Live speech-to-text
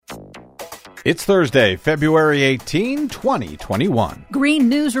It's Thursday, February 18, 2021. Green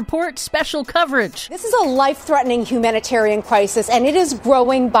News Report special coverage. This is a life-threatening humanitarian crisis, and it is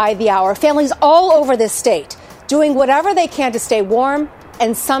growing by the hour. Families all over this state doing whatever they can to stay warm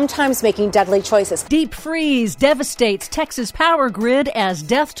and sometimes making deadly choices. Deep freeze devastates Texas power grid as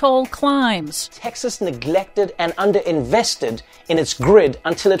death toll climbs. Texas neglected and underinvested in its grid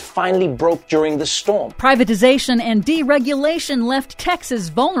until it finally broke during the storm. Privatization and deregulation left Texas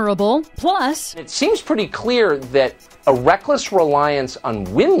vulnerable. Plus, it seems pretty clear that a reckless reliance on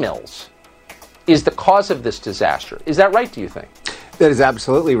windmills is the cause of this disaster. Is that right, do you think? That is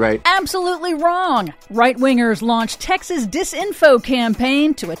absolutely right. Absolutely wrong. Right-wingers launched Texas disinfo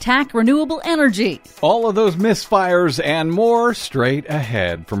campaign to attack renewable energy. All of those misfires and more straight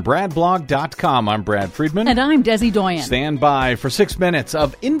ahead. From BradBlog.com, I'm Brad Friedman. And I'm Desi Doyen. Stand by for 6 minutes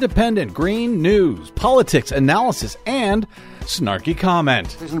of independent green news, politics, analysis, and snarky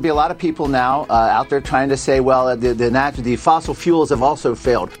comment. There's going to be a lot of people now out there trying to say, well, the fossil fuels have also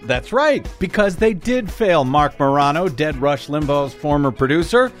failed. That's right, because they did fail. Mark Morano, dead Rush Limbaugh's former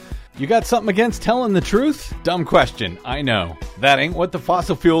producer. You got something against telling the truth? Dumb question, I know. That ain't what the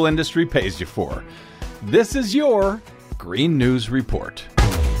fossil fuel industry pays you for. This is your Green News Report.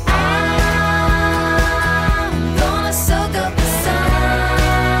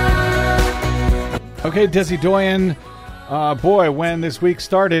 Okay, Desi Doyen. Boy, when this week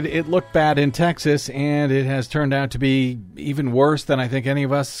started, it looked bad in Texas, and it has turned out to be even worse than I think any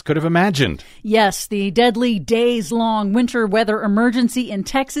of us could have imagined. Yes, the deadly days-long winter weather emergency in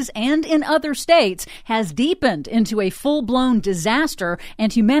Texas and in other states has deepened into a full-blown disaster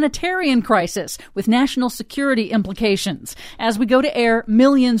and humanitarian crisis with national security implications. As we go to air,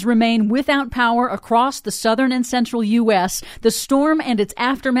 millions remain without power across the southern and central U.S. The storm and its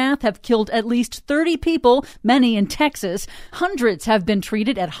aftermath have killed at least 30 people, many in Texas. Hundreds have been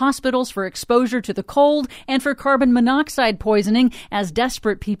treated at hospitals for exposure to the cold and for carbon monoxide poisoning as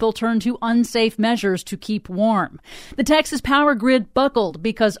desperate people turn to unsafe measures to keep warm. The Texas power grid buckled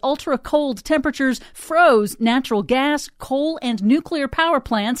because ultra-cold temperatures froze natural gas, coal, and nuclear power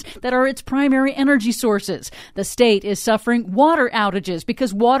plants that are its primary energy sources. The state is suffering water outages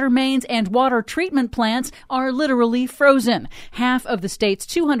because water mains and water treatment plants are literally frozen. Half of the state's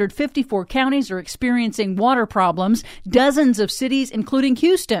 254 counties are experiencing water problems. Dozens of cities, including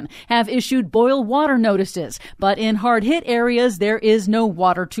Houston, have issued boil water notices, but in hard-hit areas, there is no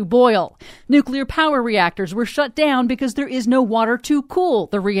water to boil. Nuclear power reactors were shut down because there is no water to cool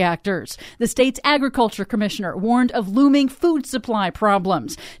the reactors. The state's agriculture commissioner warned of looming food supply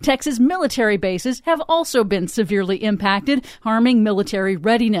problems. Texas military bases have also been severely impacted, harming military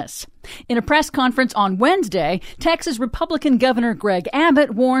readiness. In a press conference on Wednesday, Texas Republican Governor Greg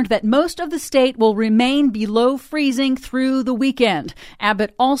Abbott warned that most of the state will remain below freezing through the weekend.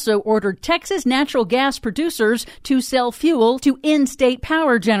 Abbott also ordered Texas natural gas producers to sell fuel to in-state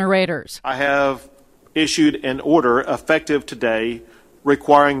power generators. I have issued an order effective today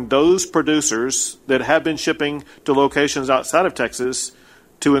requiring those producers that have been shipping to locations outside of Texas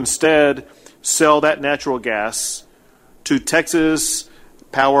to instead sell that natural gas to Texas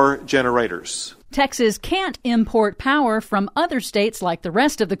power generators. Texas can't import power from other states like the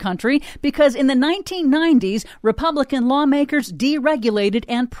rest of the country because in the 1990s, Republican lawmakers deregulated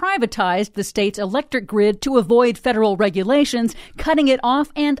and privatized the state's electric grid to avoid federal regulations, cutting it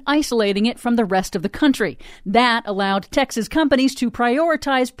off and isolating it from the rest of the country. That allowed Texas companies to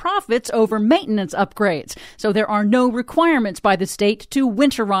prioritize profits over maintenance upgrades. So there are no requirements by the state to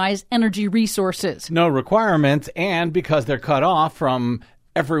winterize energy resources. No requirements, and because they're cut off from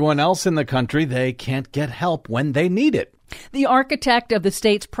everyone else in the country, they can't get help when they need it. The architect of the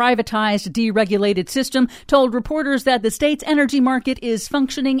state's privatized, deregulated system told reporters that the state's energy market is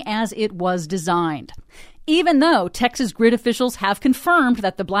functioning as it was designed. Even though Texas grid officials have confirmed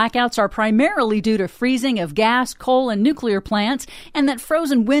that the blackouts are primarily due to freezing of gas, coal, and nuclear plants, and that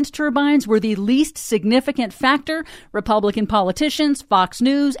frozen wind turbines were the least significant factor, Republican politicians, Fox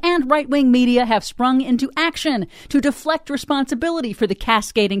News, and right-wing media have sprung into action to deflect responsibility for the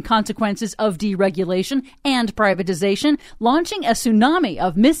cascading consequences of deregulation and privatization, launching a tsunami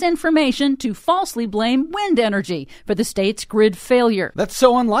of misinformation to falsely blame wind energy for the state's grid failure. That's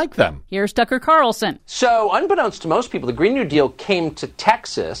so unlike them. Here's Tucker Carlson. So, unbeknownst to most people, the Green New Deal came to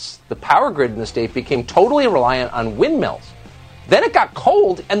Texas. The power grid in the state became totally reliant on windmills. Then it got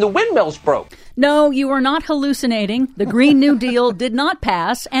cold and the windmills broke. No, you are not hallucinating. The Green New Deal did not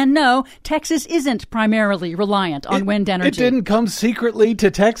pass. And no, Texas isn't primarily reliant on wind energy. It didn't come secretly to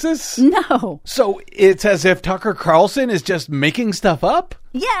Texas? No. So it's as if Tucker Carlson is just making stuff up?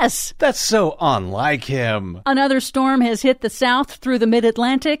 Yes! That's so unlike him. Another storm has hit the south through the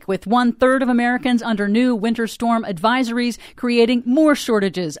mid-Atlantic, with 1/3 of Americans under new winter storm advisories, creating more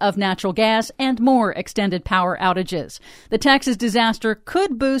shortages of natural gas and more extended power outages. The Texas disaster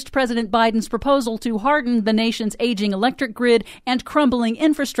could boost President Biden's proposal to harden the nation's aging electric grid and crumbling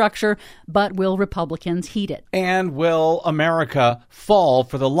infrastructure, but will Republicans heed it? And will America fall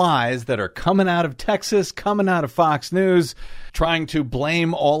for the lies that are coming out of Texas, coming out of Fox News, trying to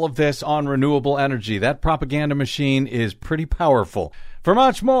blame all of this on renewable energy? That propaganda machine is pretty powerful. For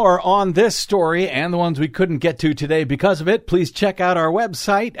much more on this story and the ones we couldn't get to today because of it, please check out our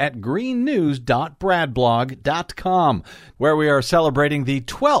website at greennews.bradblog.com, where we are celebrating the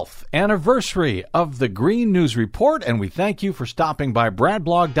 12th anniversary of the Green News Report, and we thank you for stopping by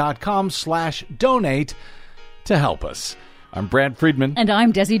bradblog.com/donate to help us. I'm Brad Friedman. And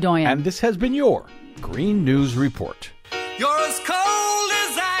I'm Desi Doyen. And this has been your Green News Report. You're as cold